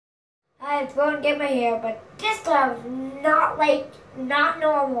I was going to get my hair, but this time not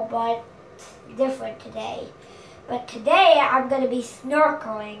normal, but different today. But today I'm going to be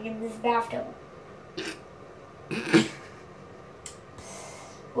snorkeling in this bathtub.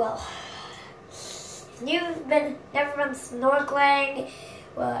 Well, if you've never been snorkeling,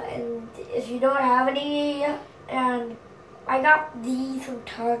 well, and if you don't have any, and I got these from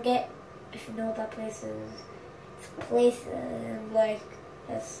Target, if you know what that place is. It's a place in, like,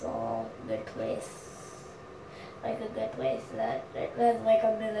 it's all good place. Like a good place that there's like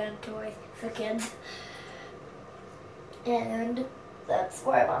a million toys for kids. And that's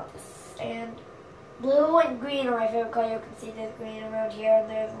where I bought this. And blue and green are my favorite color. You can see there's green around here, and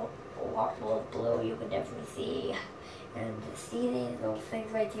there's a lot more blue you can definitely see. And see these little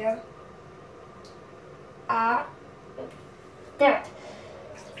things right here? That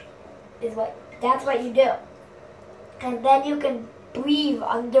is that's what you do. And then you can breathe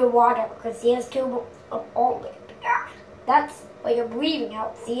underwater, because he has two of all it. That's what you're breathing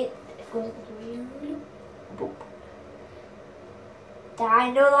out. See it? It goes boop. I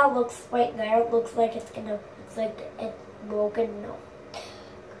know that looks right there. It looks like it's broken. No.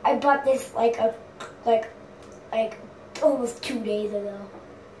 I bought this like almost 2 days ago.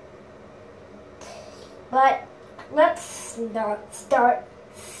 But let's start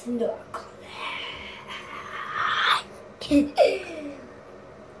snorkeling.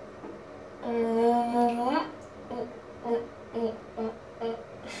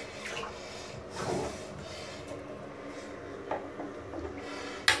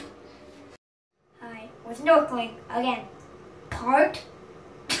 Hi, we're snorkeling again. Part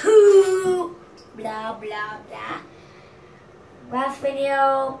 2. Blah blah blah. Last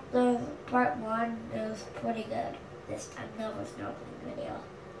video, the part 1 is pretty good. This another snorkeling video.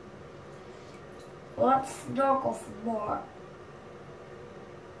 Let's snorkel some more.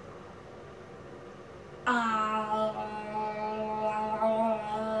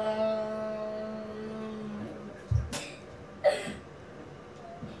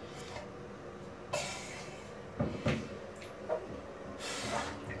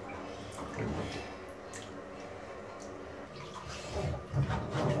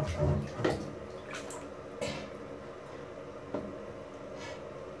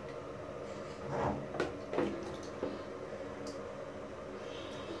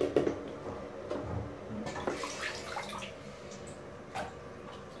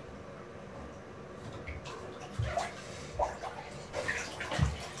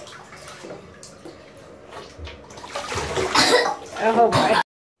 Oh boy.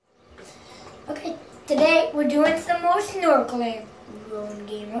 Okay, today we're doing some more snorkeling. Rowan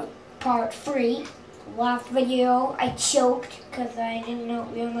Gamer, part 3. Last video I choked because I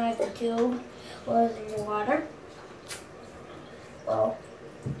didn't realize the tube was in the water. Well,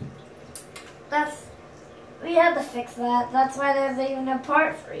 we had to fix that. That's why there's even a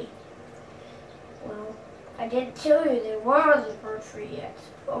part 3. Well, I didn't tell you there was a part 3 yet.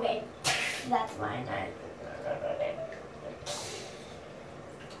 Okay, that's fine.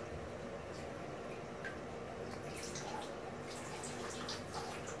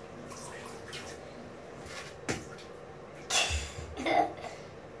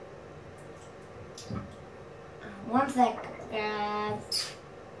 One sec, guys.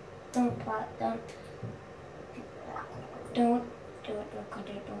 Don't pause it. Go.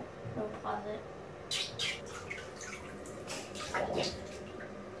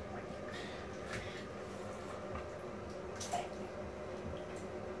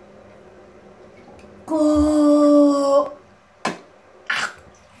 Go.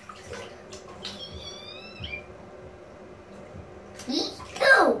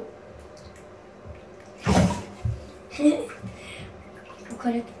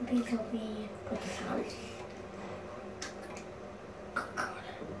 Could it be help me put this on?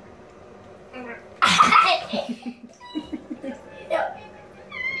 No.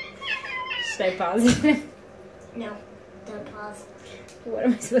 Should I pause it? No, don't pause. What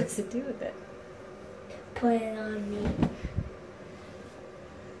am I supposed to do with it? Put it on me.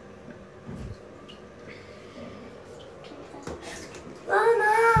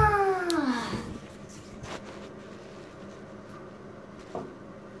 Mama!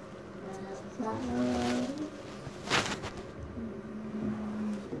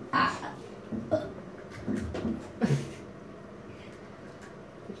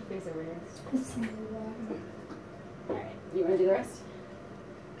 Put your face over here. Alright, you want to do the rest?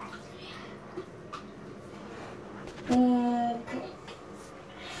 Okay.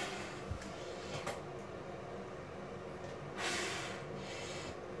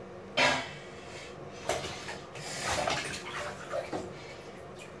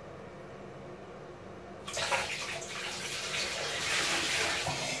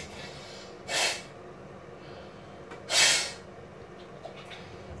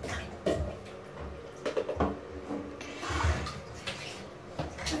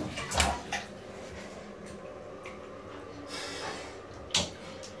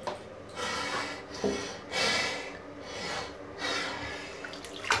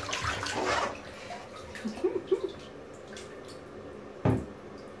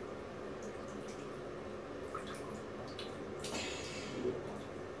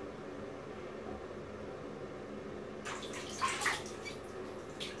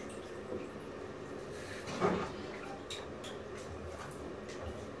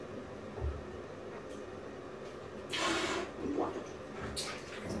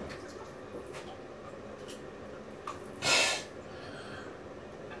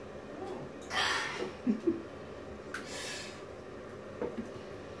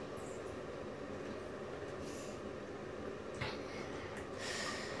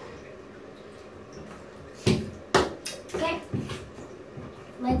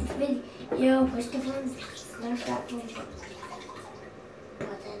 Yo, push the buttons. Smash that button.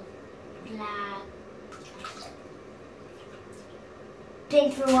 Black.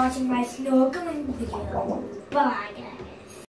 Thanks for watching my snorkeling video. Bye, guys.